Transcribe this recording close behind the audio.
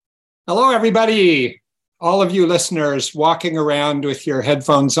Hello, everybody. All of you listeners walking around with your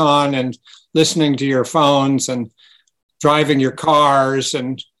headphones on and listening to your phones and driving your cars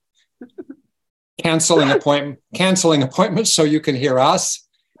and canceling appointments so you can hear us.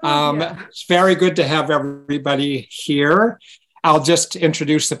 It's very good to have everybody here. I'll just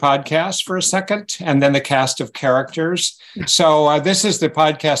introduce the podcast for a second and then the cast of characters. So this is the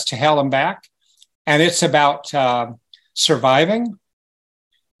podcast To Hell and Back, and it's about surviving.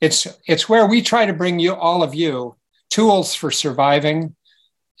 It's where we try to bring you, all of you, tools for surviving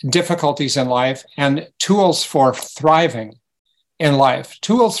difficulties in life and tools for thriving in life,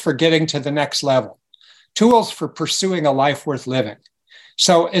 tools for getting to the next level, tools for pursuing a life worth living.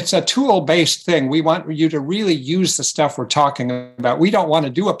 So it's a tool-based thing. We want you to really use the stuff we're talking about. We don't want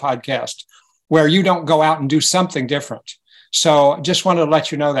to do a podcast where you don't go out and do something different. So just wanted to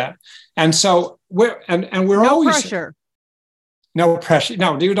let you know that. And so we're always pressure. No pressure.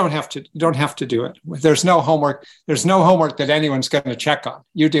 No, you don't have to. You don't have to do it. There's no homework. There's no homework that anyone's going to check on.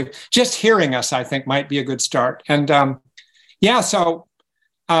 You do. Just hearing us, I think, might be a good start. And So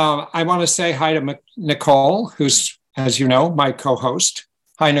I want to say hi to Nicole, who's, as you know, my co-host.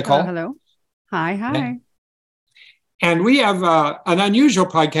 Hi, Nicole. Hello. Hi. And we have an unusual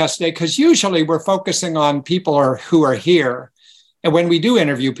podcast today because usually we're focusing on people who are here, and when we do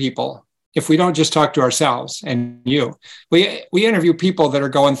interview people. If we don't just talk to ourselves and you, we interview people that are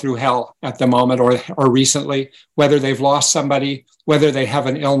going through hell at the moment or recently, whether they've lost somebody, whether they have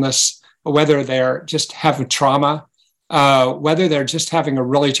an illness, whether they're just having trauma, whether they're just having a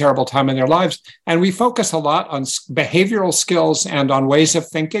really terrible time in their lives. And we focus a lot on behavioral skills and on ways of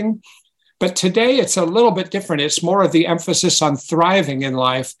thinking. But today it's a little bit different. It's more of the emphasis on thriving in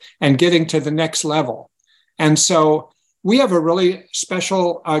life and getting to the next level. And so we have a really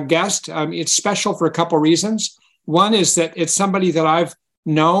special guest. It's special for a couple of reasons. One is that it's somebody that I've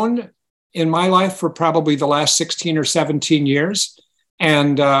known in my life for probably the last 16 or 17 years,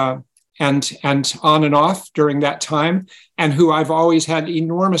 and on and off during that time, and who I've always had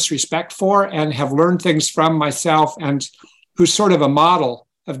enormous respect for and have learned things from myself, and who's sort of a model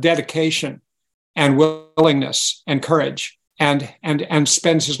of dedication and willingness and courage. And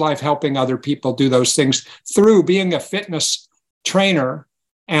spends his life helping other people do those things through being a fitness trainer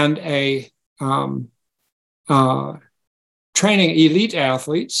and training elite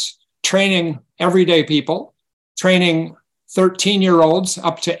athletes, training everyday people, training 13-year-olds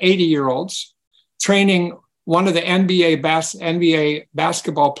up to 80-year-olds, training one of the NBA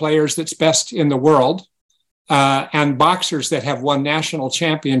basketball players that's best in the world, and boxers that have won national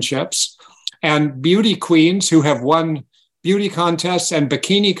championships, and beauty queens who have won beauty contests and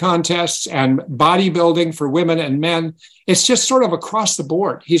bikini contests and bodybuilding for women and men. It's just sort of across the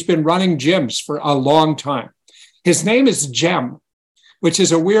board. He's been running gyms for a long time. His name is Cem, which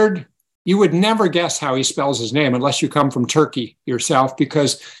is a weird, you would never guess how he spells his name unless you come from Turkey yourself,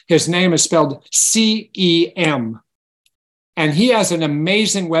 because his name is spelled C-E-M. And he has an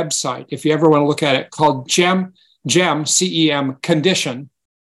amazing website, if you ever want to look at it, called Cem, C-E-M, condition.com.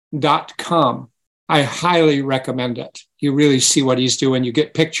 I highly recommend it. You really see what he's doing. You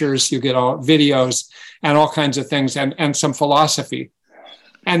get pictures, you get all videos and all kinds of things and some philosophy.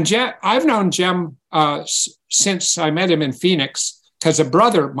 And I've known Cem since I met him in Phoenix, because a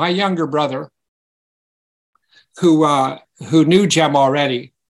brother, my younger brother, who knew Cem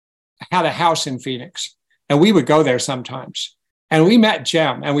already, had a house in Phoenix. And we would go there sometimes. And we met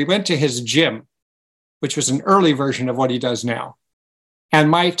Cem and we went to his gym, which was an early version of what he does now. And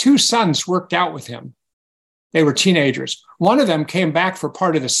my two sons worked out with him. They were teenagers. One of them came back for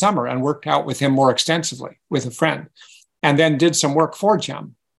part of the summer and worked out with him more extensively with a friend, and then did some work for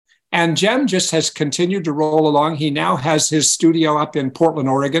Cem. And Cem just has continued to roll along. He now has his studio up in Portland,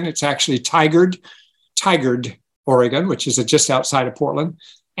 Oregon. It's actually Tigard, Oregon, which is just outside of Portland.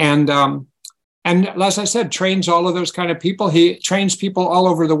 And as I said, trains all of those kind of people. He trains people all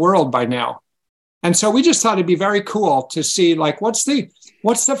over the world by now. And so we just thought it'd be very cool to see, like, what's the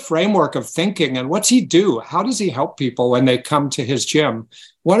framework of thinking and what's he do? How does he help people when they come to his gym?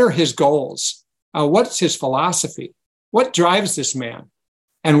 What are his goals? What's his philosophy? What drives this man?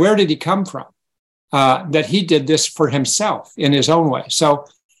 And where did he come from? That he did this for himself in his own way. So,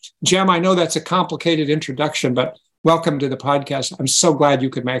 Cem, I know that's a complicated introduction, but welcome to the podcast. I'm so glad you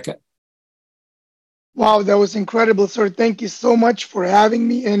could make it. Wow, that was incredible, sir. Thank you so much for having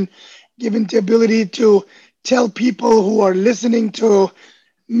me and giving the ability to tell people who are listening to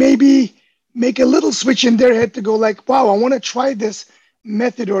maybe make a little switch in their head to go like, wow, I want to try this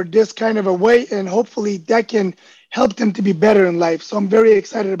method or this kind of a way, and hopefully that can help them to be better in life. So I'm very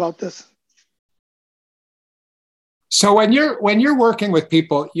excited about this. So when you're working with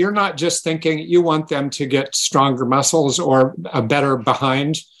people, you're not just thinking you want them to get stronger muscles or a better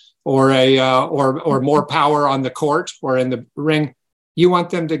behind or or more power on the court or in the ring. You want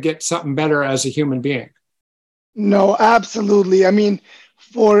them to get something better as a human being. No, absolutely. I mean,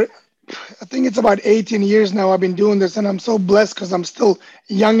 I think it's about 18 years now I've been doing this, and I'm so blessed because I'm still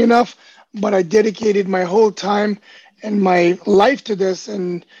young enough, but I dedicated my whole time and my life to this.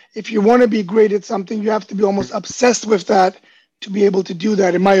 And if you want to be great at something, you have to be almost obsessed with that to be able to do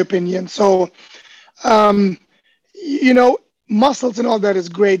that, in my opinion. So, um, you know, muscles and all that is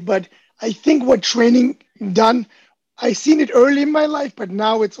great, but I think what training done, I seen it early in my life, but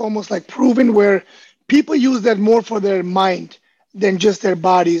now it's almost like proven where people use that more for their mind than just their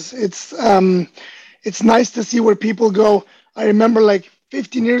bodies. It's nice to see where people go. I remember like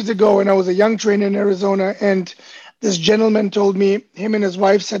 15 years ago when I was a young trainer in Arizona, and this gentleman told me him and his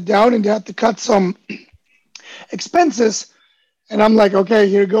wife sat down and they had to cut some expenses. And I'm like, okay,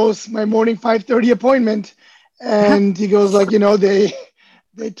 here goes my morning 5:30 appointment. And he goes like,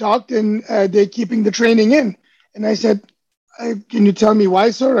 they talked and they're keeping the training in. And I said, can you tell me why,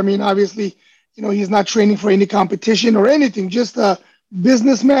 sir? I mean, obviously, he's not training for any competition or anything, just a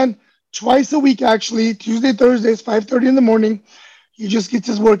businessman. Twice a week, actually, Tuesday, Thursdays, 5:30 in the morning. He just gets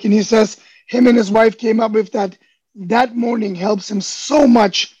his work. And he says him and his wife came up with that morning helps him so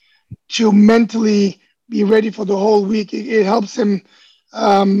much to mentally be ready for the whole week. It helps him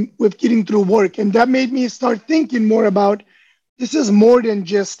with getting through work. And that made me start thinking more about this is more than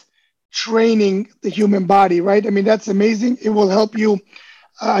just training the human body, right? I mean, that's amazing. It will help you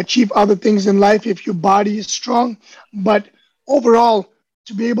achieve other things in life if your body is strong. But overall,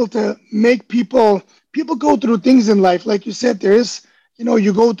 to be able to make people go through things in life, like you said, there is,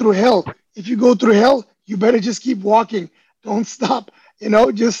 you go through hell. If you go through hell, you better just keep walking. Don't stop.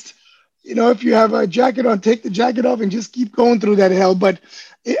 Just if you have a jacket on, take the jacket off and just keep going through that hell. But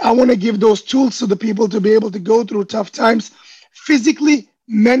I want to give those tools to the people to be able to go through tough times physically,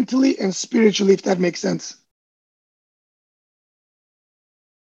 mentally, and spiritually, if that makes sense.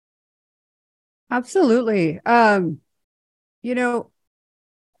 Absolutely. One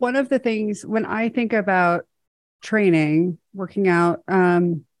of the things when I think about training, working out,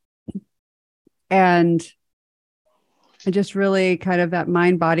 and just really kind of that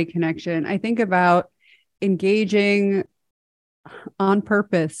mind-body connection, I think about engaging on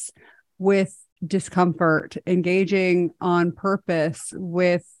purpose with discomfort, engaging on purpose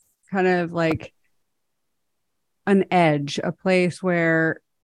with kind of like an edge, a place where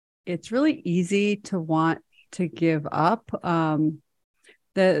it's really easy to want to give up.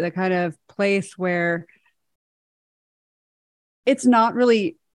 The kind of place where it's not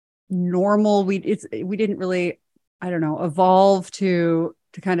really normal. We didn't really, I don't know, evolve to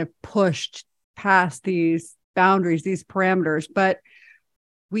kind of push past these boundaries, these parameters, but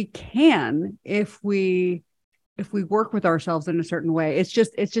we can if we work with ourselves in a certain way. It's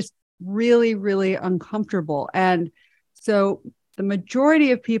just really, really uncomfortable. And so the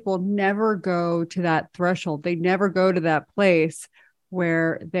majority of people never go to that threshold. They never go to that place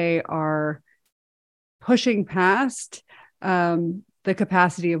where they are pushing past the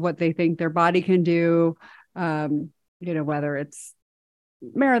capacity of what they think their body can do, whether it's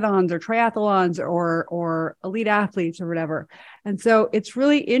marathons or triathlons or elite athletes or whatever. And so it's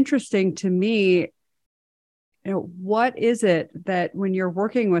really interesting to me, what is it that when you're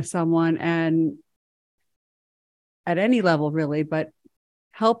working with someone and at any level really, but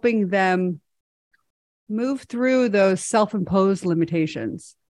helping them move through those self-imposed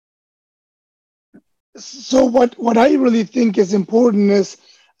limitations? So what I really think is important is,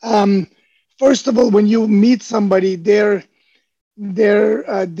 first of all, when you meet somebody, their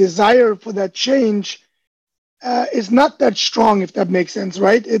desire for that change is not that strong, if that makes sense,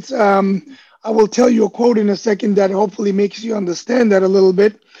 right? It's I will tell you a quote in a second that hopefully makes you understand that a little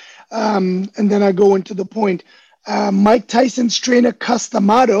bit, and then I go into the point. Mike Tyson's trainer Cus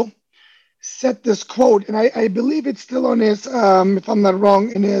D'Amato said this quote, and I believe it's still on his, if I'm not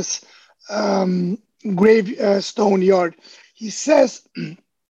wrong, in his gravestone yard. He says,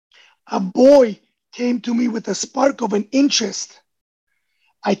 "A boy came to me with a spark of an interest.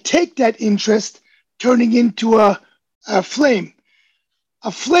 I take that interest, turning into a flame.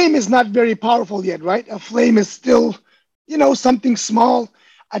 A flame is not very powerful yet, right? A flame is still, something small.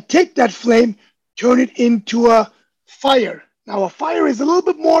 I take that flame, turn it into a fire. Now, a fire is a little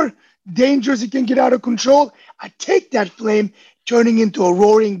bit more dangerous. It can get out of control. I take that flame, turning into a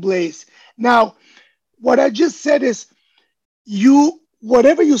roaring blaze." Now, what I just said is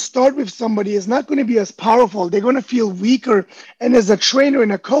whatever you start with somebody is not going to be as powerful. They're going to feel weaker. And as a trainer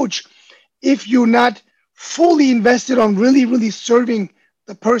and a coach, if you're not fully invested on really, really serving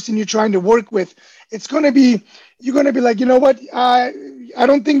the person you're trying to work with, it's going to be, you're going to be like, you know what? I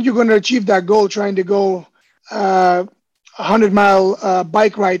don't think you're going to achieve that goal trying to go a 100-mile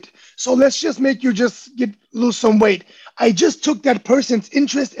bike ride. So let's just make you just lose some weight. I just took that person's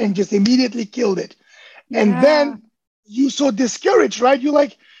interest and just immediately killed it. And Yeah. then you so discouraged, right? You're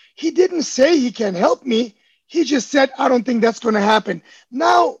like, he didn't say he can help me. He just said, I don't think that's going to happen.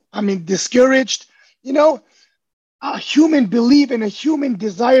 Now, I mean, discouraged, you know, a human belief and a human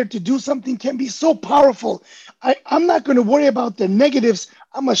desire to do something can be so powerful. I'm not going to worry about the negatives.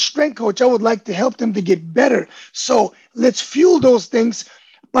 I'm a strength coach. I would like to help them to get better. So let's fuel those things,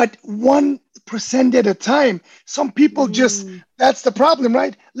 but 1% at a time. Some people just, Mm. that's the problem,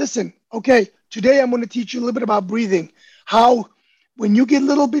 right? Listen, okay, today I'm going to teach you a little bit about breathing, how when you get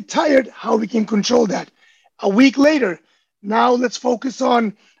a little bit tired, how we can control that. A week later, now let's focus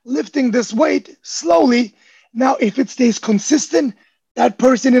on lifting this weight slowly. Now, if it stays consistent, that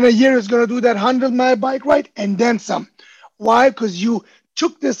person in a year is going to do that 100-mile bike ride and then some. Why? Because you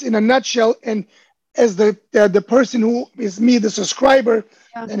took this in a nutshell, and as the person who is me, the subscriber,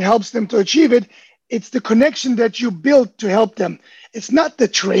 Yeah. and helps them to achieve it, it's the connection that you build to help them. It's not the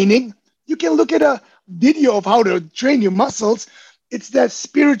training. You can look at a video of how to train your muscles. It's that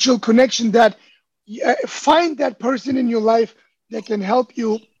spiritual connection that find that person in your life that can help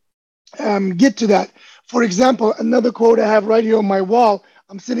you get to that. For example, another quote I have right here on my wall.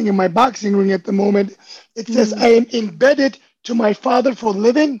 I'm sitting in my boxing ring at the moment. It says, Mm. I am embedded to my father for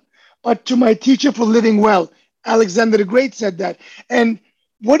living, but to my teacher for living well. Alexander the Great said that. And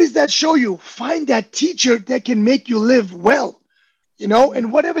what does that show you? Find that teacher that can make you live well,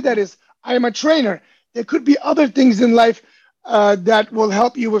 and whatever that is. I am a trainer. There could be other things in life that will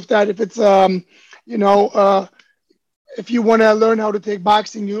help you with that. If it's, you know, uh, if you want to learn how to take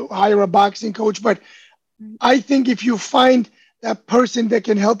boxing, you hire a boxing coach. But I think if you find that person that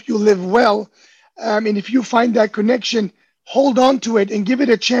can help you live well, and if you find that connection, hold on to it and give it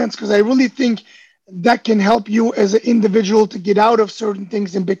a chance, because I really think that can help you as an individual to get out of certain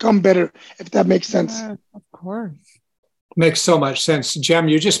things and become better, if that makes sense. Of course. Makes so much sense. Jem,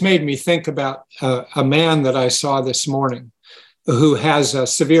 you just made me think about a man that I saw this morning who has a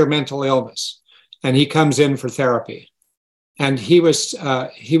severe mental illness, and he comes in for therapy. And he was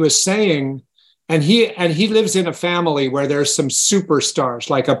saying, and he lives in a family where there's some superstars,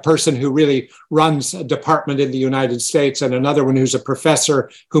 like a person who really runs a department in the United States, and another one who's a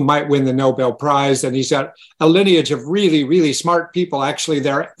professor who might win the Nobel Prize. And he's got a lineage of really, really smart people. Actually,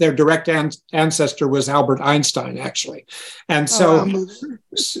 their direct ancestor was Albert Einstein, actually. And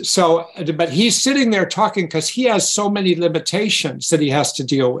but he's sitting there talking because he has so many limitations that he has to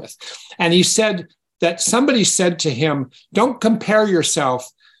deal with. And he said that somebody said to him, don't compare yourself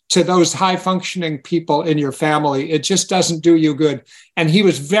to those high functioning people in your family. It just doesn't do you good. And he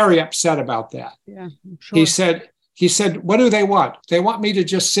was very upset about that. Yeah, sure. He said, what do they want? They want me to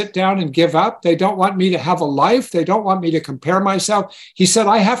just sit down and give up. They don't want me to have a life. They don't want me to compare myself. He said,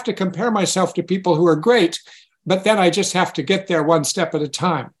 I have to compare myself to people who are great, but then I just have to get there one step at a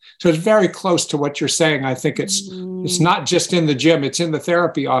time. So it's very close to what you're saying. I think it's not just in the gym, it's in the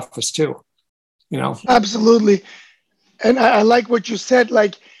therapy office too. Absolutely. And I like what you said.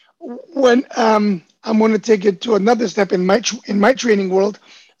 Like, when I'm going to take it to another step in my training world,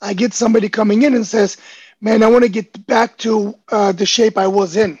 I get somebody coming in and says, man, I want to get back to the shape I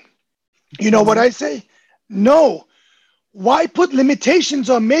was in. You know what I say? No. Why put limitations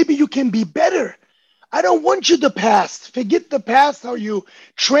on? Maybe you can be better. I don't want you the past. Forget the past, how you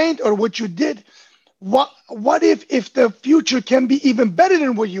trained or what you did. What if the future can be even better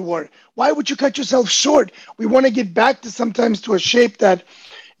than what you were? Why would you cut yourself short? We want to get back to sometimes to a shape that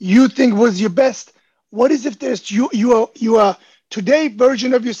you think was your best. What is if there's you are today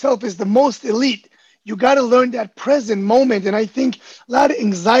version of yourself is the most elite? You got to learn that present moment. And I think a lot of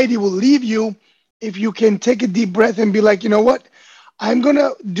anxiety will leave you if you can take a deep breath and be like, you know what? I'm going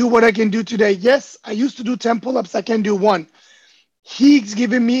to do what I can do today. Yes, I used to do 10 pull-ups. I can do one. He's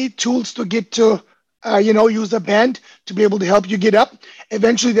giving me tools to get to, use a band to be able to help you get up.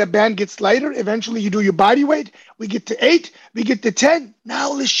 Eventually, that band gets lighter. Eventually, you do your body weight. We get to 8. We get to 10.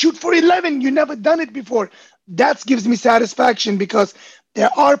 Now let's shoot for 11. You never done it before. That gives me satisfaction, because there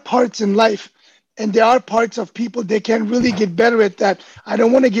are parts in life and there are parts of people they can really get better at that. I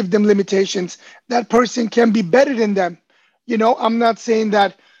don't want to give them limitations. That person can be better than them. I'm not saying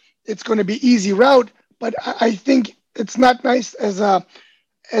that it's going to be easy route, but I think it's not nice as a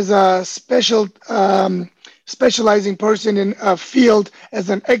specializing person in a field, as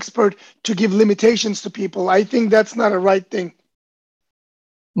an expert, to give limitations to people. I think that's not a right thing.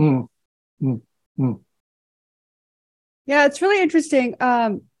 Mm, mm, mm. Yeah, it's really interesting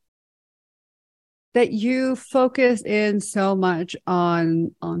that you focus in so much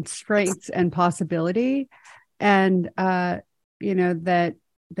on strengths and possibility, and that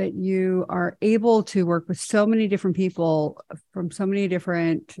you are able to work with so many different people from so many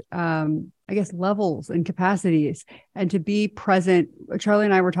different I guess levels and capacities, and to be present. Charlie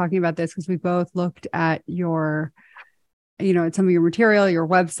and I were talking about this because we both looked at your at some of your material, your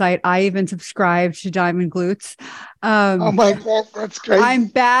website. I even subscribed to Diamond Glutes. Oh my God, that's crazy. I'm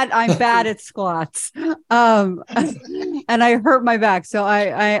bad at squats. And I hurt my back. So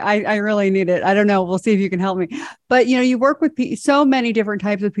I really need it. I don't know. We'll see if you can help me. But you work with so many different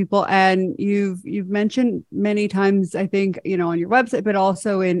types of people, and you've mentioned many times, I think, on your website, but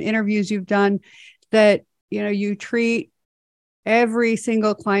also in interviews you've done, that you treat every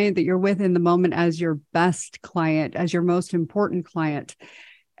single client that you're with in the moment as your best client, as your most important client.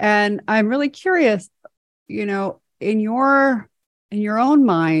 And I'm really curious, in your own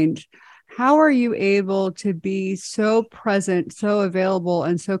mind, how are you able to be so present, so available,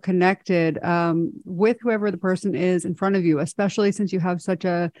 and so connected with whoever the person is in front of you, especially since you have such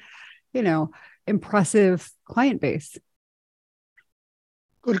a, impressive client base?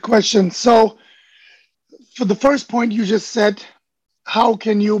 Good question. So for the first point you just said, how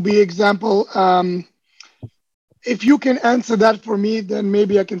can you be example? If you can answer that for me, then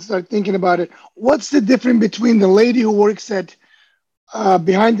maybe I can start thinking about it. What's the difference between the lady who works at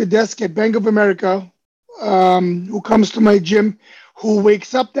behind the desk at Bank of America, who comes to my gym, who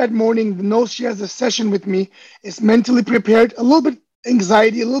wakes up that morning, knows she has a session with me, is mentally prepared, a little bit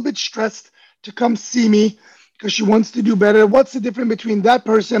anxiety, a little bit stressed to come see me because she wants to do better? What's the difference between that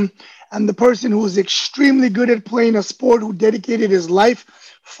person and the person who is extremely good at playing a sport, who dedicated his life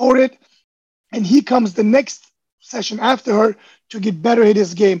for it, and he comes the next session after her to get better at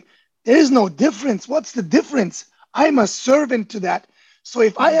his game? There is no difference. What's the difference? I'm a servant to that. So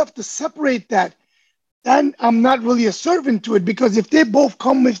if I have to separate that, then I'm not really a servant to it, because if they both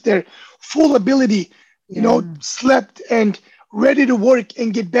come with their full ability, slept and ready to work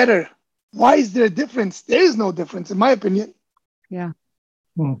and get better, why is there a difference? There is no difference, in my opinion. Yeah.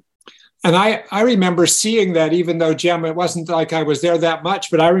 And I remember seeing that, even though, Jem, it wasn't like I was there that much,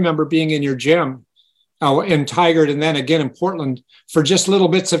 but I remember being in your gym in Tigard and then again in Portland for just little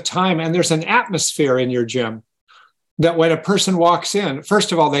bits of time. And there's an atmosphere in your gym that when a person walks in,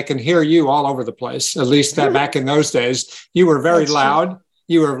 first of all, they can hear you all over the place. At least that back in those days, you were very loud. True.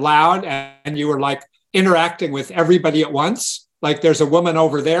 You were loud, and you were like interacting with everybody at once. Like there's a woman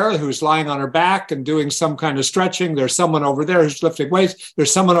over there who's lying on her back and doing some kind of stretching. There's someone over there who's lifting weights.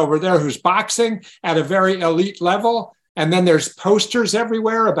 There's someone over there who's boxing at a very elite level. And then there's posters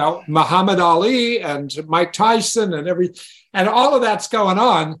everywhere about Muhammad Ali and Mike Tyson and all of that's going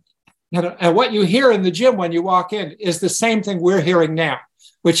on. And what you hear in the gym when you walk in is the same thing we're hearing now,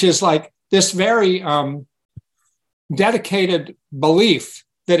 which is like this very dedicated belief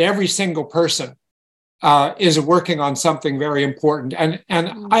that every single person is working on something very important.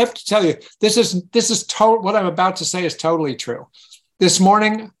 And I have to tell you, this is what I'm about to say is totally true. This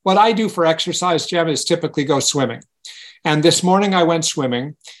morning, what I do for exercise, Jem, is typically go swimming. And this morning I went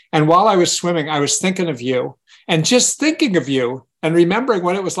swimming. And while I was swimming, I was thinking of you. And just thinking of you and remembering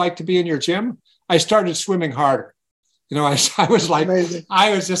what it was like to be in your gym, I started swimming harder. I was like, amazing.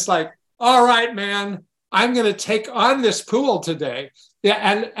 I was just like, all right, man, I'm going to take on this pool today.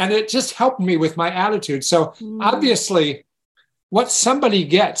 Yeah, and it just helped me with my attitude. So obviously, what somebody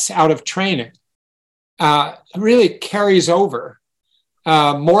gets out of training really carries over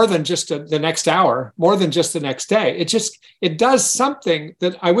more than just the next hour, more than just the next day. It does something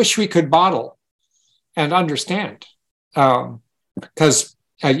that I wish we could bottle and understand, because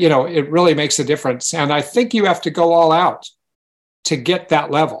it really makes a difference. And I think you have to go all out to get that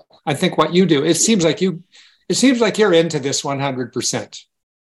level. I think what you do, it seems like you're into this 100%.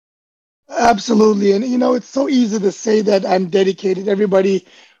 Absolutely. And, it's so easy to say that I'm dedicated. Everybody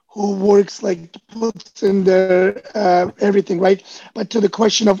who works puts in their everything, right? But to the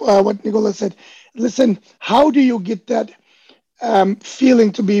question of what Nicola said, listen, how do you get that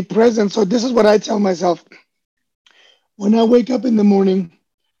feeling to be present? So this is what I tell myself. When I wake up in the morning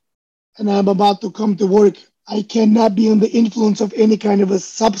and I'm about to come to work, I cannot be under the influence of any kind of a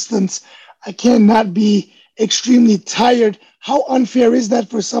substance. I cannot be extremely tired. How unfair is that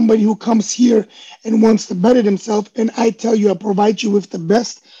for somebody who comes here and wants to better themselves? And I tell you, I provide you with the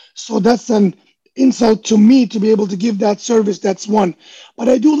best. So that's an insult to me to be able to give that service. That's one. But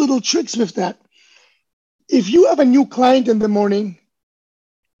I do little tricks with that. If you have a new client in the morning,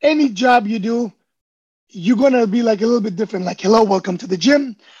 any job you do, you're going to be like a little bit different. Like, hello, welcome to the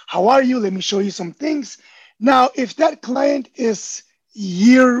gym. How are you? Let me show you some things. Now, if that client is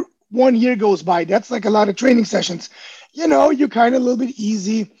 1 year goes by, that's like a lot of training sessions. You kind of a little bit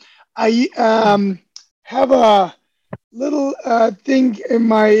easy. I have a little thing in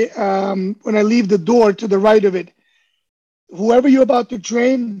my when I leave the door to the right of it. Whoever you're about to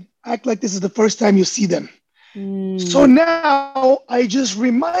train, act like this is the first time you see them. So Mm. now I just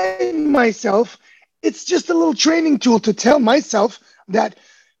remind myself, it's just a little training tool to tell myself that,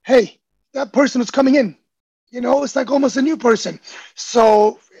 hey, that person is coming in. It's like almost a new person.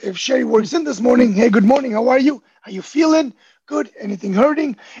 So if Sherry works in this morning, hey, good morning, how are you? How you feeling? Good. Anything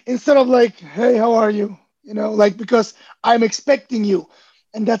hurting? Instead of like, hey, how are you? Like because I'm expecting you.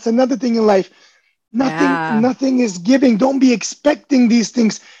 And that's another thing in life. Nothing, Yeah. nothing is giving. Don't be expecting these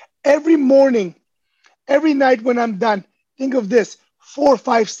things. Every morning, every night when I'm done, think of this: 4,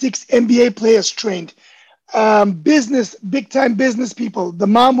 5, 6 NBA players trained, business, big time business people. The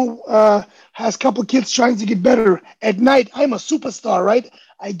mom who has a couple kids trying to get better. At night, I'm a superstar, right?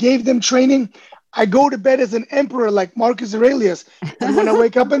 I gave them training. I go to bed as an emperor like Marcus Aurelius. But when I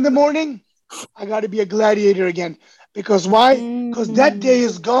wake up in the morning, I got to be a gladiator again. Because why? Because that day Mm.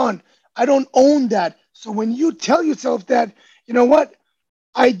 is gone. I don't own that. So when you tell yourself that, you know what?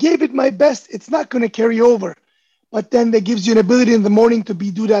 I gave it my best. It's not going to carry over. But then that gives you an ability in the morning to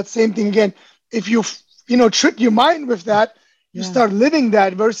do that same thing again. If trick your mind with that, you Yeah. start living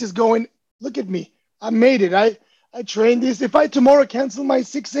that versus going, look at me. I made it. I trained this. If I tomorrow cancel my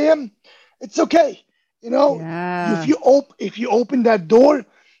 6 a.m., it's okay. If Yeah. you open that door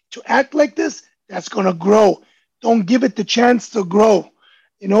to act like this, that's gonna grow. Don't give it the chance to grow.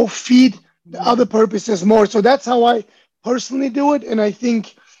 Feed the other purposes more. So that's how I personally do it, and I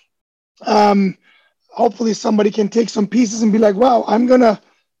think um, hopefully somebody can take some pieces and be like, wow, I'm gonna,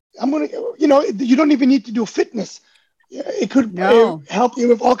 you don't even need to do fitness. Yeah, it could No. help you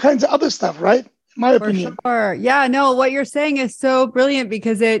with all kinds of other stuff, right? In my For opinion. sure. Yeah, no, what you're saying is so brilliant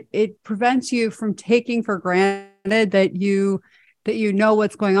because it prevents you from taking for granted that you know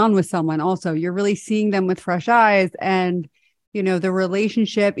what's going on with someone. Also, you're really seeing them with fresh eyes, and the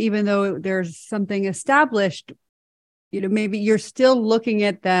relationship, even though there's something established, maybe you're still looking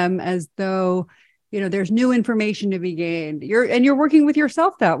at them as though there's new information to be gained. You're working with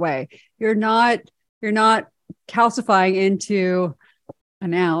yourself that way. You're not calcifying into a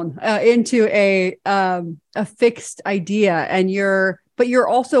noun, into a fixed idea, and you're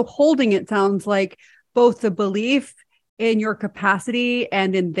also holding, it sounds like, both the belief in your capacity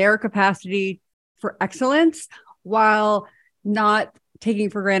and in their capacity for excellence, while not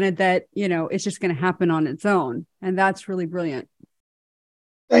taking for granted that it's just going to happen on its own. And that's really brilliant.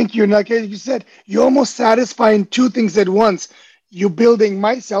 Thank you. And like you said, you're almost satisfying two things at once. You building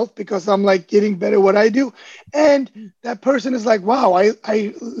myself because I'm like getting better what I do. And that person is like, wow,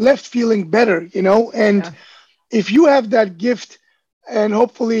 I left feeling better, And Yeah. if you have that gift, and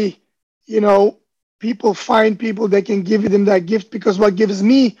hopefully, you know, people find people that can give them that gift, because what gives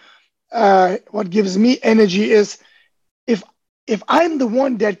me energy is if if I'm the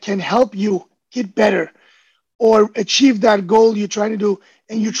one that can help you get better or achieve that goal you're trying to do,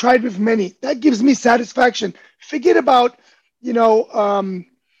 and you tried with many, that gives me satisfaction. Forget about, you know,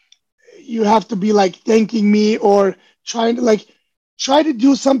 you have to be like thanking me or trying to like try to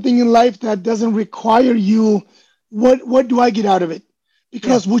do something in life that doesn't require you. What do I get out of it? Yeah.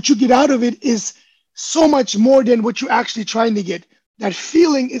 Because what you get out of it is so much more than what you're actually trying to get. That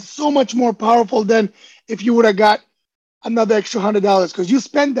feeling is so much more powerful than if you would have got another extra $100, because you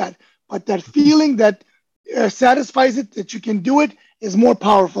spend that. But that feeling that satisfies it, that you can do it, is more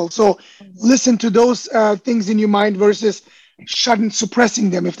powerful. So listen to those things in your mind versus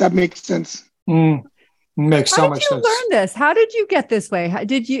suppressing them, if that makes sense. Mm, makes How so did much you sense. learn this? How did you get this way?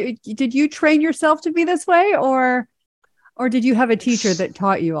 Did you train yourself to be this way, or did you have a teacher It's, that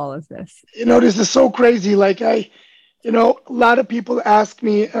taught you all of this? this is so crazy. Like a lot of people ask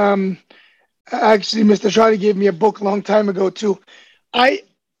me. Actually, Mr. Shadi gave me a book a long time ago too. I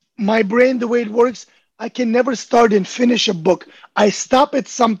My brain, the way it works, I can never start and finish a book. I stop at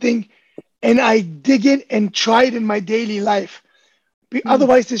something and I dig in and try it in my daily life. Hmm.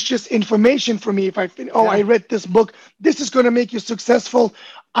 Otherwise, it's just information for me. If I Yeah. read this book, this is going to make you successful.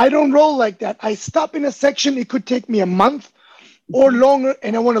 I don't roll like that. I stop in a section. It could take me a month or longer,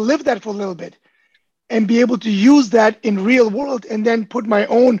 and I want to live that for a little bit and be able to use that in real world and then put my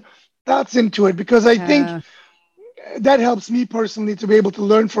own thoughts into it, because I think Yeah. that helps me personally to be able to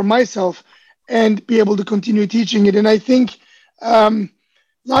learn for myself and be able to continue teaching it. And I think a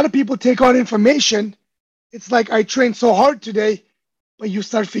lot of people take on information. It's like, I trained so hard today, but you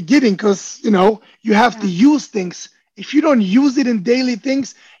start forgetting because you have to Yeah. use things. if you don't use it in daily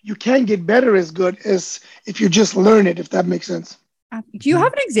things, you can't get better as good as if you just learn it, if that makes sense. Do you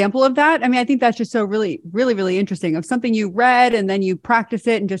have an example of that? I mean, I think that's just so really, really, really interesting, of something you read and then you practice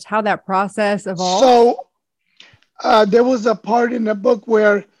it and just how that process evolves. So there was a part in the book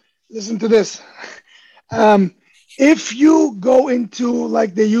where, listen to this. If you go into,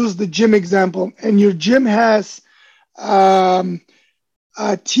 like they use the gym example, and your gym has um,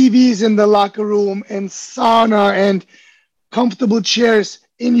 TVs in the locker room and sauna and comfortable chairs,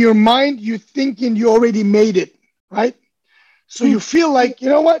 in your mind, you're thinking you already made it, right? So you feel like, you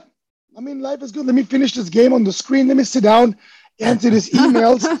know what? I mean, life is good. Let me finish this game on the screen. Let me sit down, answer these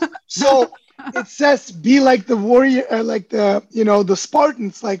emails. So it says, be like the warrior, like the, the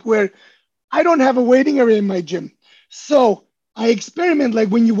Spartans, like where I don't have a waiting area in my gym. So I experiment. Like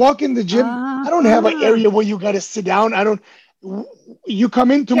when you walk in the gym, I don't have an area where you got to sit down. You come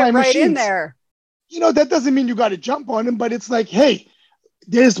into my right machines. in there. That doesn't mean you got to jump on them, but it's like, hey,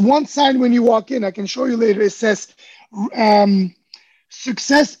 there's one sign when you walk in. I can show you later. It says,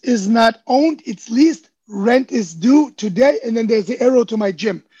 success is not owned, it's leased. Rent is due today. And then there's the arrow to my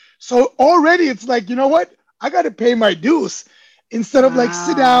gym. So already it's like, you know what? I got to pay my dues instead of like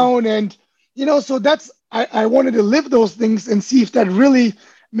sit down and, so I wanted to live those things and see if that really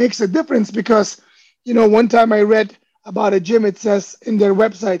makes a difference. Because, one time I read about a gym, it says in their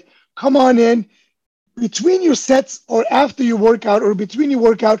website, come on in between your sets or after you work out or between your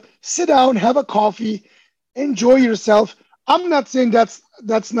workout, sit down, have a coffee, enjoy yourself. I'm not saying that's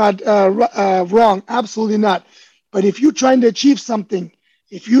not wrong. Absolutely not. But if you're trying to achieve something,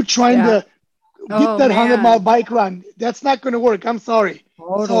 if you're trying to get that 100-mile bike run, that's not going to work. I'm sorry.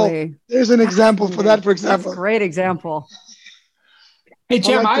 Totally. So there's an example for that, for example. That's a great example. Hey,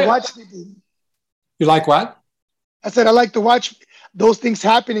 Jim, I like to watch people. You like what? I said I like to watch those things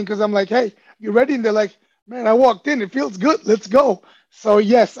happening because I'm like, hey, you ready? And they're like, man, I walked in. It feels good. Let's go. So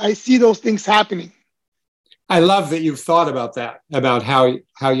yes, I see those things happening. I love that you've thought about that, about how you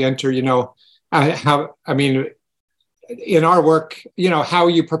enter, I mean, in our work, how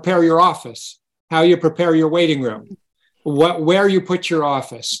you prepare your office, how you prepare your waiting room, where you put your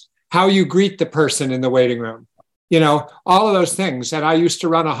office, how you greet the person in the waiting room, all of those things. And I used to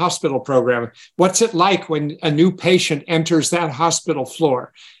run a hospital program. What's it like when a new patient enters that hospital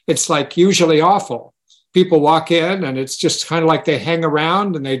floor? It's like usually awful. People walk in and it's just kind of like they hang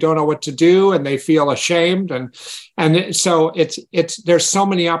around and they don't know what to do and they feel ashamed. And so there's so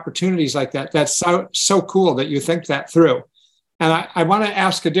many opportunities like that. That's so cool that you think that through. And I want to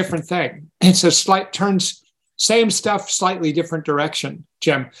ask a different thing. It's a same stuff, slightly different direction,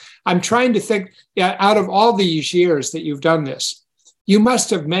 Jim. I'm trying to think, out of all these years that you've done this, you must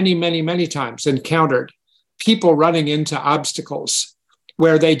have many, many, many times encountered people running into obstacles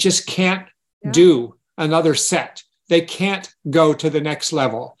where they just can't do another set. They can't go to the next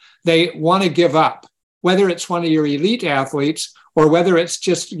level. They want to give up, whether it's one of your elite athletes or whether it's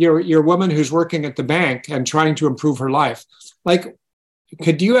just your woman who's working at the bank and trying to improve her life. Like,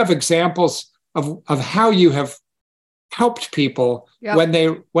 could you have examples of how you have helped people when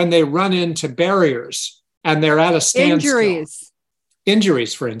they run into barriers and they're at a standstill?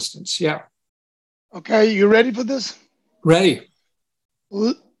 Injuries, for instance. Yeah. Okay, you ready for this? Ready.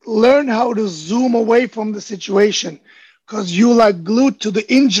 Learn how to zoom away from the situation because you like glued to the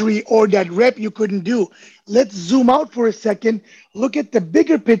injury or that rep you couldn't do. Let's zoom out for a second. Look at the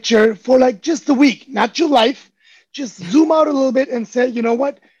bigger picture for like just a week, not your life. Just zoom out a little bit and say, you know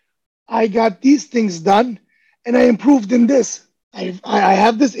what? I got these things done and I improved in this. I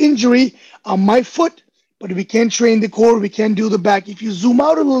have this injury on my foot, but we can't train the core. We can't do the back. If you zoom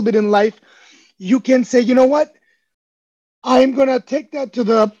out a little bit in life, you can say, you know what? I'm going to take that to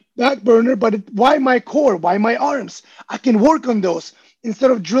the back burner, but why my core? Why my arms? I can work on those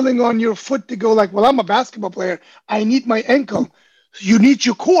instead of drilling on your foot to go like, well, I'm a basketball player. I need my ankle. You need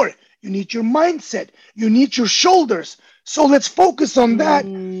your core. You need your mindset. You need your shoulders. So let's focus on that.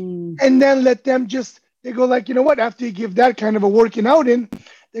 And then let them they go like, you know what? After you give that kind of a working out in,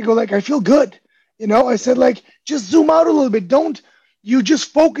 they go like, I feel good. I said like, just zoom out a little bit. Don't you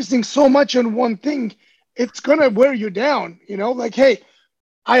just focusing so much on one thing. It's going to wear you down, like, hey,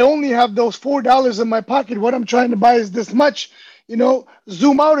 I only have those $4 in my pocket. What I'm trying to buy is this much,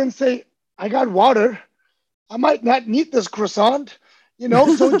 zoom out and say, I got water. I might not need this croissant,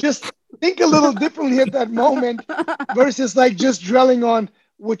 so just think a little differently at that moment versus like just dwelling on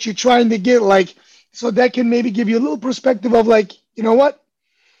what you're trying to get. Like, so that can maybe give you a little perspective of like, you know what?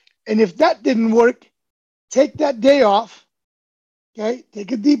 And if that didn't work, take that day off. Okay.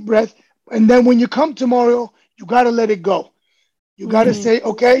 Take a deep breath. And then when you come tomorrow, you got to let it go. You got to say,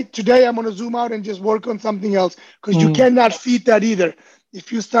 okay, today I'm going to zoom out and just work on something else, because you cannot feed that either.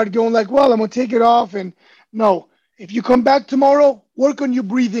 If you start going like, well, I'm going to take it off, and no, if you come back tomorrow, work on your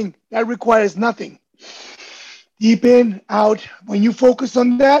breathing. That requires nothing. Deep in, out. When you focus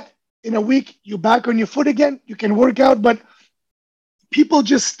on that, in a week, you're back on your foot again. You can work out, but people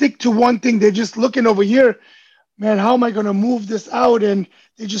just stick to one thing. They're just looking over here, man, how am I going to move this out? And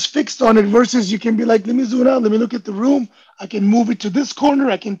they just fixed on it, versus you can be like, let me zoom out. Let me look at the room. I can move it to this corner.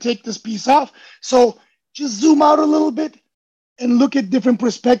 I can take this piece off. So just zoom out a little bit and look at different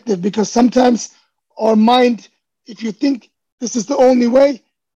perspective, because sometimes our mind, if you think this is the only way,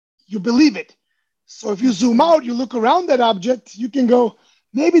 you believe it. So if you zoom out, you look around that object, you can go,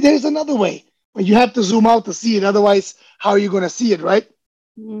 maybe there's another way. But you have to zoom out to see it. Otherwise, how are you going to see it, right?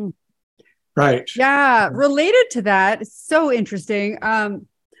 Right. Yeah. Related to that, it's so interesting.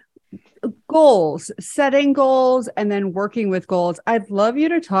 Goals, setting goals, and then working with goals. I'd love you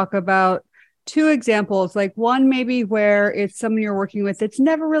to talk about two examples, like one maybe where it's someone you're working with that's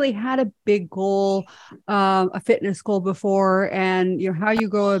never really had a big goal, a fitness goal before, and how you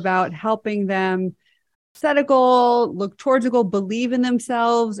go about helping them set a goal, look towards a goal, believe in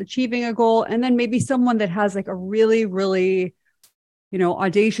themselves, achieving a goal, and then maybe someone that has like a really, really,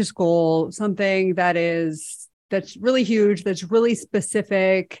 audacious goal, something that's really huge, that's really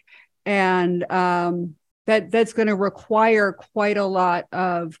specific, and that's going to require quite a lot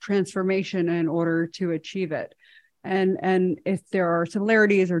of transformation in order to achieve it. And if there are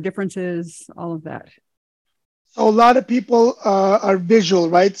similarities or differences, all of that. So a lot of people are visual,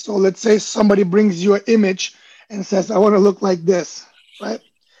 right? So let's say somebody brings you an image and says, I want to look like this, right?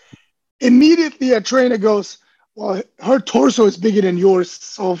 Immediately a trainer goes, well, her torso is bigger than yours,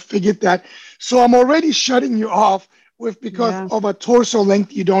 so forget that. So I'm already shutting you off because of a torso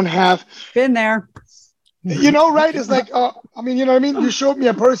length you don't have. Been there. Right? It's like, you know what I mean? You showed me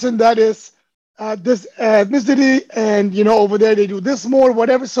a person that is this ethnicity, and, over there they do this more,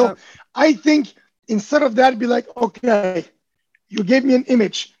 whatever. So I think instead of that, be like, okay, you gave me an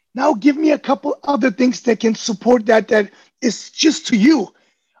image. Now give me a couple other things that can support that is just to you.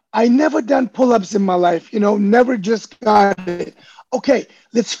 I never done pull-ups in my life, never just got it. Okay,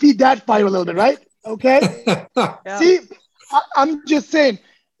 let's feed that fire a little bit, right? Okay. See, I'm just saying,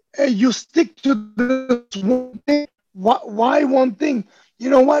 you stick to this one thing. Why one thing? You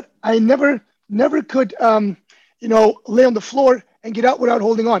know what? I never could, lay on the floor and get out without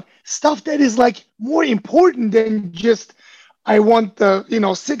holding on. Stuff that is like more important than just, I want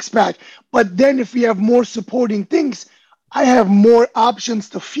the, six pack. But then if we have more supporting things, I have more options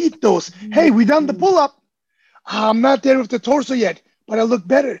to feed those. Hey, we done the pull up. I'm not there with the torso yet, but I look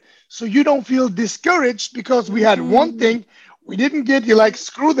better. So you don't feel discouraged because we had one thing we didn't get. You're like,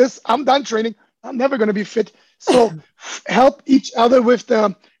 screw this. I'm done training. I'm never going to be fit. So help each other with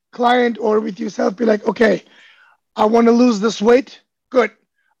the client or with yourself. Be like, okay, I want to lose this weight. Good.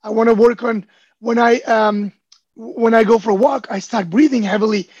 I want to work on when I go for a walk, I start breathing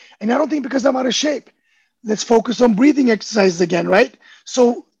heavily. And I don't think because I'm out of shape. Let's focus on breathing exercises again, right?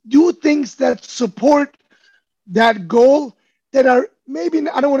 So do things that support that goal that are maybe,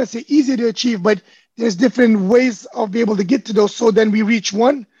 I don't want to say easy to achieve, but there's different ways of being able to get to those. So then we reach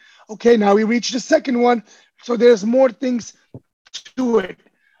one. Okay, now we reach the second one. So there's more things to it.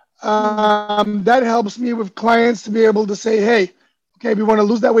 That helps me with clients to be able to say, hey, okay, we want to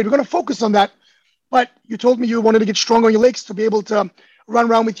lose that weight. We're going to focus on that. But you told me you wanted to get strong on your legs to be able to run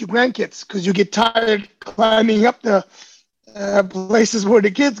around with your grandkids because you get tired climbing up the places where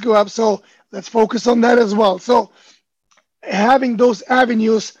the kids go up. So let's focus on that as well. So having those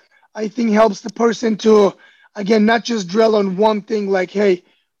avenues, I think, helps the person to, again, not just drill on one thing like, hey,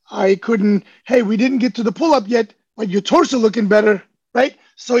 we didn't get to the pull-up yet, but your torso looking better, right?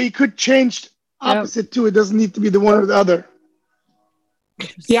 So you could change opposite too. It doesn't need to be the one or the other.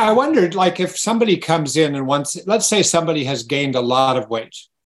 Yeah, I wondered, like, if somebody comes in and let's say somebody has gained a lot of weight,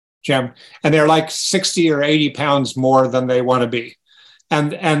 Jim, and they're like 60 or 80 pounds more than they want to be.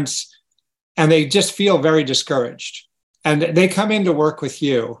 And they just feel very discouraged. And they come in to work with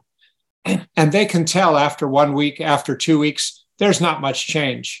you, and they can tell after 1 week, after 2 weeks, there's not much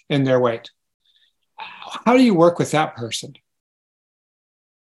change in their weight. How do you work with that person?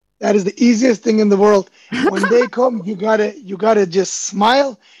 That is the easiest thing in the world. When they come, you gotta just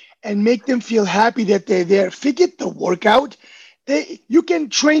smile and make them feel happy that they're there. Forget the workout. You can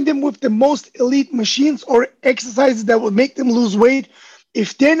train them with the most elite machines or exercises that will make them lose weight.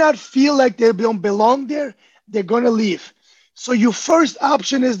 If they not feel like they don't belong there, they're gonna leave. So your first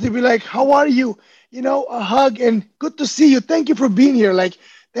option is to be like, how are you? A hug and good to see you. Thank you for being here. Like,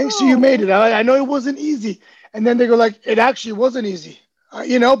 thanks to you made it. I know it wasn't easy. And then they go like, it actually wasn't easy,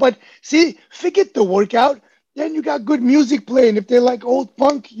 but see, forget the workout. Then you got good music playing. If they like old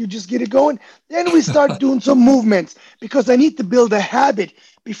funk, you just get it going. Then we start doing some movements because I need to build a habit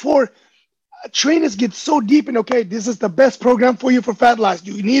before trainers get so deep in, okay, this is the best program for you for fat loss.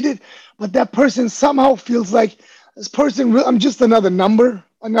 You need it. But that person somehow feels like this person, I'm just another number,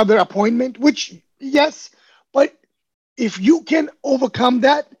 another appointment, which, yes, but if you can overcome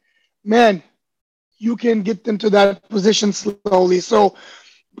that, man, you can get them to that position slowly. So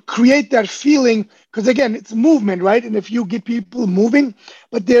create that feeling, because again, it's movement, right? And if you get people moving,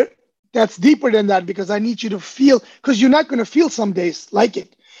 but that's deeper than that, because I need you to feel, because you're not going to feel some days like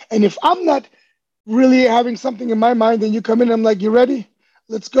it. And if I'm not really having something in my mind, then you come in, I'm like, you ready?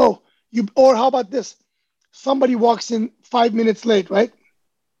 Let's go. Or how about this? Somebody walks in 5 minutes late, right?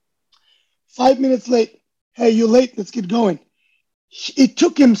 5 minutes late. Hey, you're late. Let's get going. It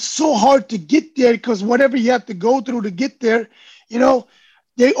took him so hard to get there because whatever you have to go through to get there,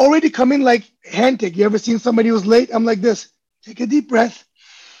 they already come in like handshake. You ever seen somebody who's late? I'm like this. Take a deep breath.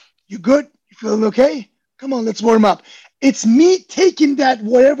 You good? You feeling okay? Come on, let's warm up. It's me taking that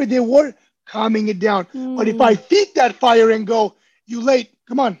wherever they were, calming it down. But if I feed that fire and go, you late,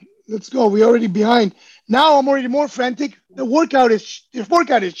 come on, let's go. We're already behind. Now I'm already more frantic. The workout is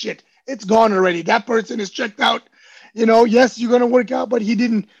shit. It's gone already. That person is checked out. Yes, you're going to work out, but he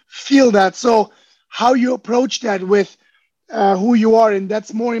didn't feel that. So how you approach that with who you are, and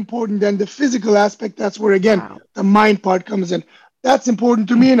that's more important than the physical aspect. That's where, again, the mind part comes in. That's important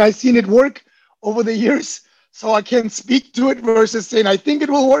to me, and I've seen it work over the years. So I can speak to it versus saying, I think it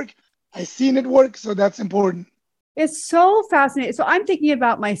will work. I've seen it work, so that's important. It's so fascinating. So I'm thinking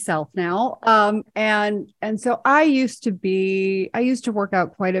about myself now. And so I used to work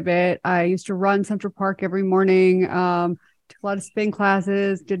out quite a bit. I used to run Central Park every morning, took a lot of spin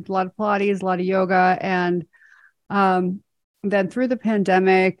classes, did a lot of Pilates, a lot of yoga. And then through the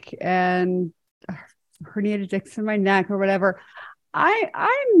pandemic and herniated discs in my neck or whatever,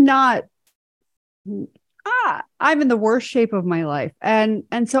 I'm in the worst shape of my life. And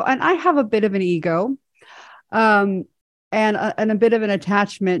I have a bit of an ego. And a bit of an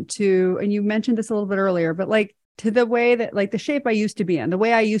attachment to, and you mentioned this a little bit earlier, but like to the way that, like the shape I used to be in, the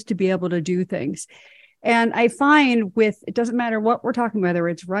way I used to be able to do things. And I find it doesn't matter what we're talking about, whether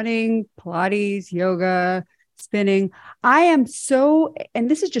it's running, Pilates, yoga, spinning, I am so, and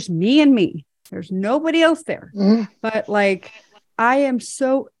this is just me and me, there's nobody else there, but like, I am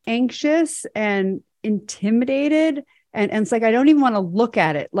so anxious and intimidated. And it's like, I don't even want to look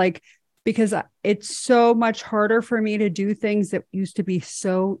at it. Like, because it's so much harder for me to do things that used to be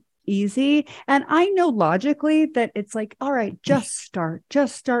so easy. And I know logically that it's like, all right, just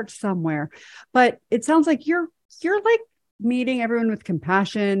start somewhere. But it sounds like you're like meeting everyone with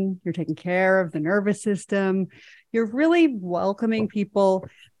compassion. You're taking care of the nervous system. You're really welcoming people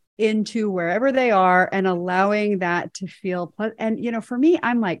into wherever they are and allowing that to feel and for me,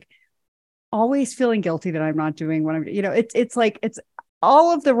 I'm like always feeling guilty that I'm not doing what I'm, it's like, it's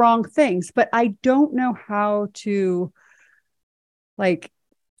all of the wrong things, but I don't know how to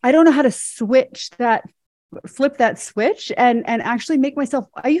flip that switch and actually make myself,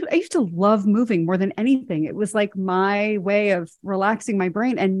 I used to love moving more than anything. It was like my way of relaxing my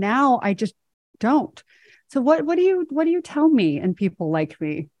brain. And now I just don't. So what do you tell me and people like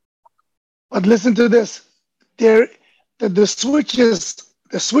me? But listen to this. The switch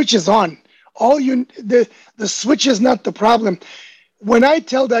is on. The switch is not the problem. When I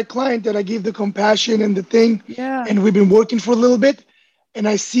tell that client that I gave the compassion and the thing, and we've been working for a little bit, and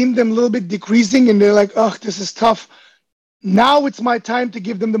I seen them a little bit decreasing, and they're like, oh, this is tough. Now it's my time to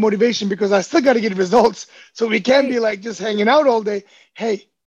give them the motivation because I still got to get results. So we can't be like just hanging out all day. Hey,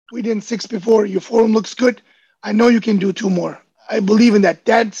 we did 6 before. Your form looks good. I know you can do 2 more. I believe in that.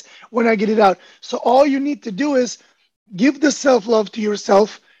 That's when I get it out. So all you need to do is give the self-love to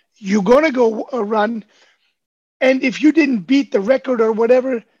yourself. You're going to go run. And if you didn't beat the record or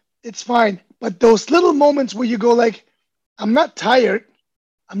whatever, it's fine. But those little moments where you go like, I'm not tired,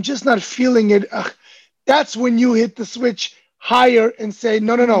 I'm just not feeling it. That's when you hit the switch higher and say,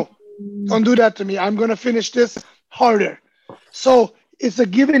 no, don't do that to me. I'm going to finish this harder. So it's a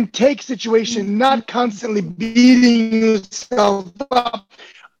give and take situation, not constantly beating yourself up.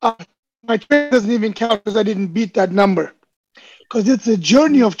 My training doesn't even count because I didn't beat that number. Because it's a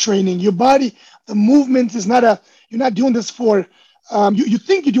journey of training. Your body, the movement is you're not doing this for, you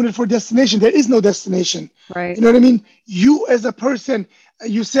think you're doing it for destination. There is no destination. Right. You know what I mean? You as a person,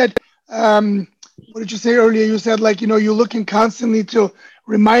 you said, what did you say earlier? You said like, you're looking constantly to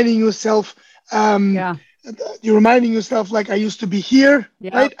reminding yourself, you're reminding yourself like, I used to be here,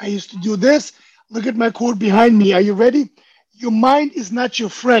 right? I used to do this. Look at my quote behind me. Are you ready? Your mind is not your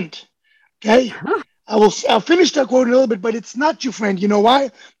friend. Okay. I'll finish that quote in a little bit, but it's not your friend. You know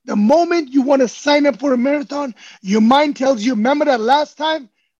why? The moment you want to sign up for a marathon, your mind tells you, remember that last time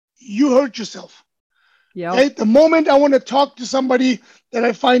you hurt yourself. Yeah. Okay? The moment I want to talk to somebody that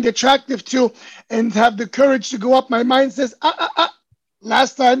I find attractive to and have the courage to go up, my mind says,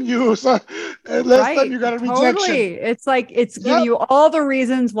 last time you got a rejection. Totally. It's like it's Yep. giving you all the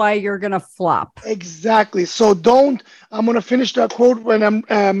reasons why you're gonna flop. Exactly. So I'm gonna finish that quote when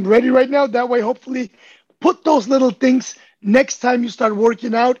I'm ready right now. That way, hopefully, put those little things next time you start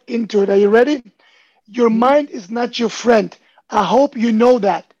working out into it. Are you ready? Your mind is not your friend. I hope you know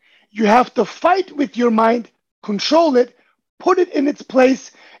that. You have to fight with your mind, control it, put it in its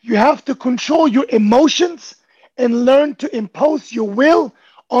place. You have to control your emotions and learn to impose your will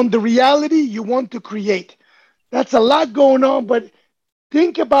on the reality you want to create. That's a lot going on, but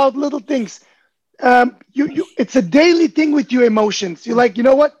think about little things. It's a daily thing with your emotions. You're like, you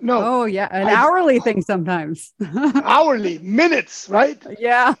know what? No, Oh yeah, an I hourly thing sometimes. hourly, minutes, right?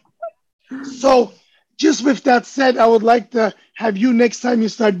 Yeah. So, just with that said, I would like to have you next time you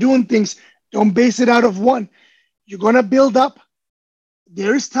start doing things, don't base it out of one. You're gonna build up.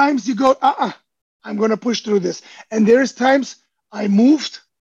 There's times you go, I'm gonna push through this, and there's times I moved.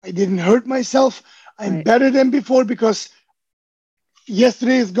 I didn't hurt myself. I'm Right. better than before because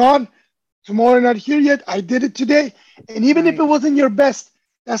yesterday is gone. Tomorrow not here yet. I did it today. And even if Right. it wasn't your best,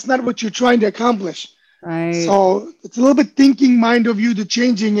 that's not what you're trying to accomplish. Right. So it's a little bit thinking mind of you to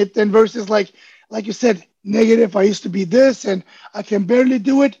changing it then versus like you said, negative. I used to be this and I can barely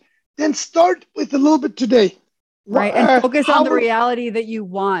do it. Then start with a little bit today. Right. And focus on How the reality that you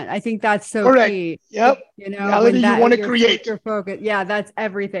want. I think that's so correct. key. Yep. You know, Reality when you that want to your create. focus, yeah, that's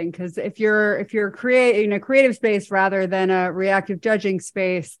everything. Because if you're creating a creative space rather than a reactive judging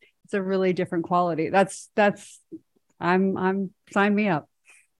space, it's a really different quality. That's I'm sign me up.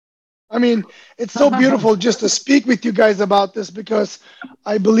 I mean, it's so beautiful just to speak with you guys about this because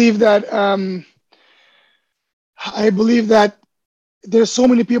I believe that there's so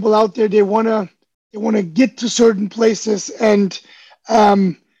many people out there they wanna get to certain places and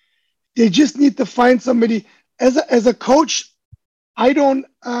um, they just need to find somebody. As a coach, I'm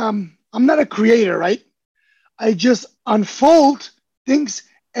not a creator, right? I just unfold things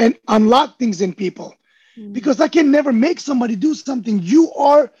and unlock things in people because I can never make somebody do something. You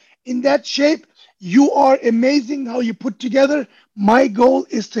are in that shape. You are amazing how you put together. My goal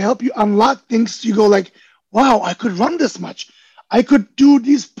is to help you unlock things. So you go like, wow, I could run this much. I could do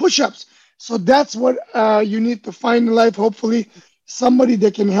these push-ups. So that's what you need to find in life. Hopefully, somebody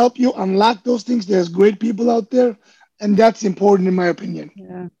that can help you unlock those things. There's great people out there, and that's important in my opinion.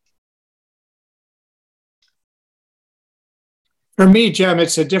 Yeah. For me, Jem,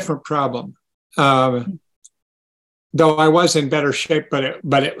 it's a different problem. Though I was in better shape, but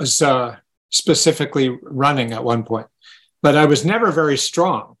it was specifically running at one point. But I was never very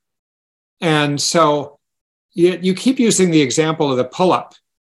strong. And so you keep using the example of the pull-up,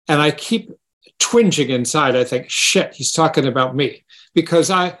 and I keep twinging inside. I think, shit, he's talking about me. Because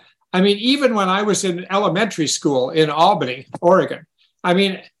I mean, even when I was in elementary school in Albany, Oregon, I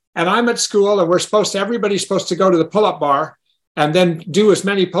mean, and I'm at school and everybody's supposed to go to the pull-up bar and then do as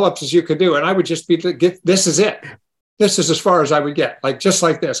many pull-ups as you could do. And I would just this is it. This is as far as I would get, like just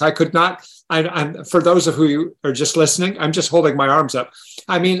like this. I could not, I'm for those of you who are just listening, I'm just holding my arms up.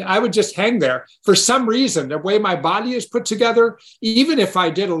 I mean, I would just hang there. For some reason, the way my body is put together, even if I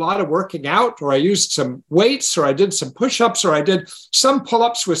did a lot of working out or I used some weights or I did some push-ups or I did some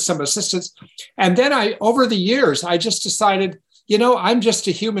pull-ups with some assistance. And then over the years, I just decided, I'm just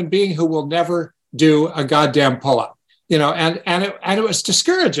a human being who will never do a goddamn pull-up. And it was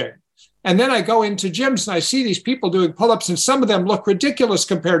discouraging. And then I go into gyms and I see these people doing pull-ups and some of them look ridiculous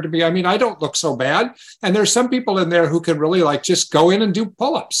compared to me. I mean, I don't look so bad. And there's some people in there who can really just go in and do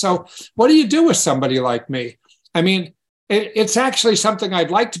pull-ups. So what do you do with somebody like me? I mean, it's actually something I'd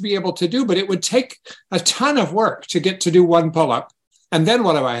like to be able to do, but it would take a ton of work to get to do one pull-up. And then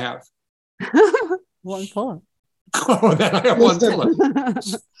what do I have? One pull-up. Oh, then I have one pull-up.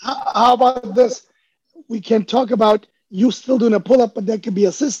 How about this? We can talk about you still doing a pull-up, but that could be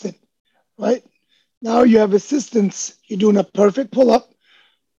assisted. Right? Now you have assistance. You're doing a perfect pull-up,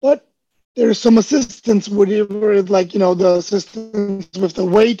 but there's some assistance whatever, the assistance with the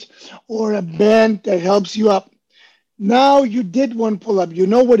weight or a band that helps you up. Now you did one pull-up. You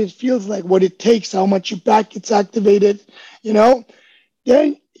know what it feels like, what it takes, how much your back gets activated.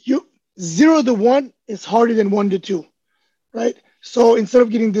 Then 0 to 1 is harder than 1 to 2, right? So instead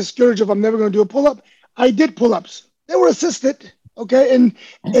of getting discouraged of I'm never going to do a pull-up, I did pull-ups. They were assisted. Okay. And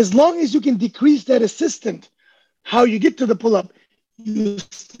as long as you can decrease that assistant, how you get to the pull up, you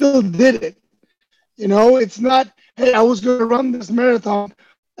still did it. It's not, hey, I was going to run this marathon.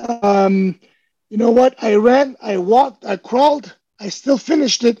 Um, you know what? I ran, I walked, I crawled, I still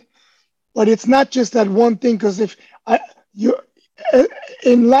finished it. But it's not just that one thing. Because if you uh,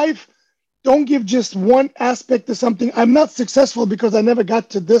 in life, don't give just one aspect to something. I'm not successful because I never got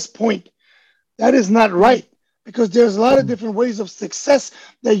to this point. That is not right, because there's a lot of different ways of success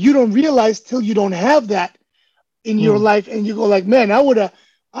that you don't realize till you don't have that in your life, and you go like, man, I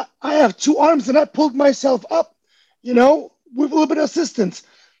have two arms and I pulled myself up, with a little bit of assistance,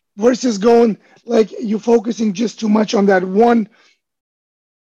 versus going like you focusing just too much on that one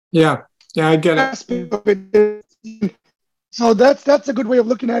Yeah. Yeah, I get it. aspect of it. So that's a good way of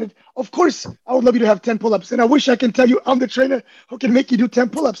looking at it. Of course, I would love you to have 10 pull-ups. And I wish I can tell you I'm the trainer who can make you do 10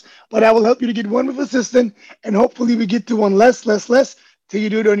 pull-ups, but I will help you to get one with assistant, and hopefully we get to one less till you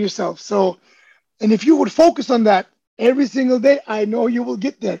do it on yourself. So, and if you would focus on that every single day, I know you will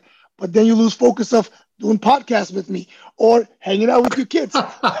get there. But then you lose focus of doing podcasts with me or hanging out with your kids.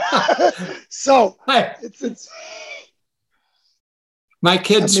 So Hi. it's My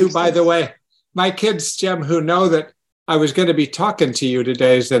kids, who, by sense. the way, my kids, Jim, who know that I was going to be talking to you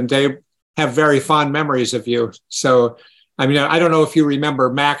today, and they have very fond memories of you. So, I mean, I don't know if you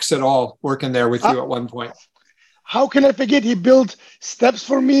remember Max at all working there with you at one point. How can I forget? He built steps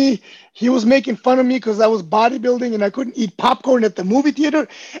for me. He was making fun of me because I was bodybuilding and I couldn't eat popcorn at the movie theater.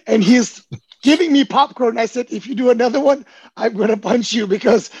 And he's giving me popcorn. I said, if you do another one, I'm going to punch you,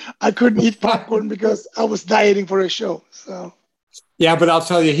 because I couldn't eat popcorn because I was dieting for a show. So, yeah, but I'll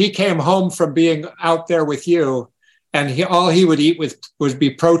tell you, he came home from being out there with you, and all he would eat would be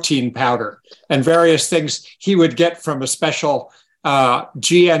protein powder and various things he would get from a special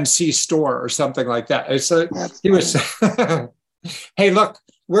GNC store or something like that. He was. Hey, look,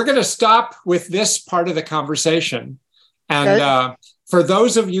 we're going to stop with this part of the conversation, and for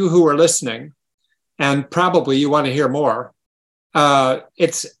those of you who are listening, and probably you want to hear more,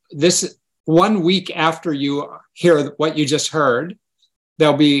 it's this 1 week after you hear what you just heard.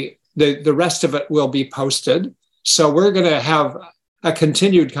 There'll be the rest of it will be posted. So we're going to have a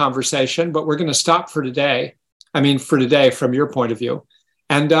continued conversation, but we're going to stop for today. I mean, for today, from your point of view.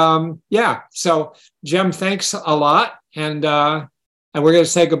 And so Jim, thanks a lot. And we're going to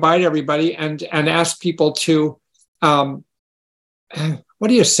say goodbye to everybody and ask people to, what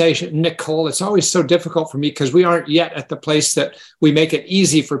do you say, Nicole? It's always so difficult for me because we aren't yet at the place that we make it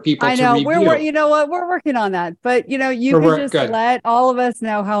easy for people to review. You know what? We're working on that. But, you can just let all of us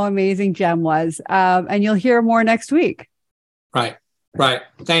know how amazing Jem was. And you'll hear more next week. Right.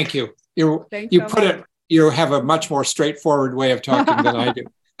 Thank you. You have a much more straightforward way of talking than I do.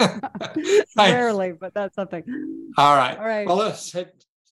 Rarely, but that's something. All right. All right. Well, let's hit.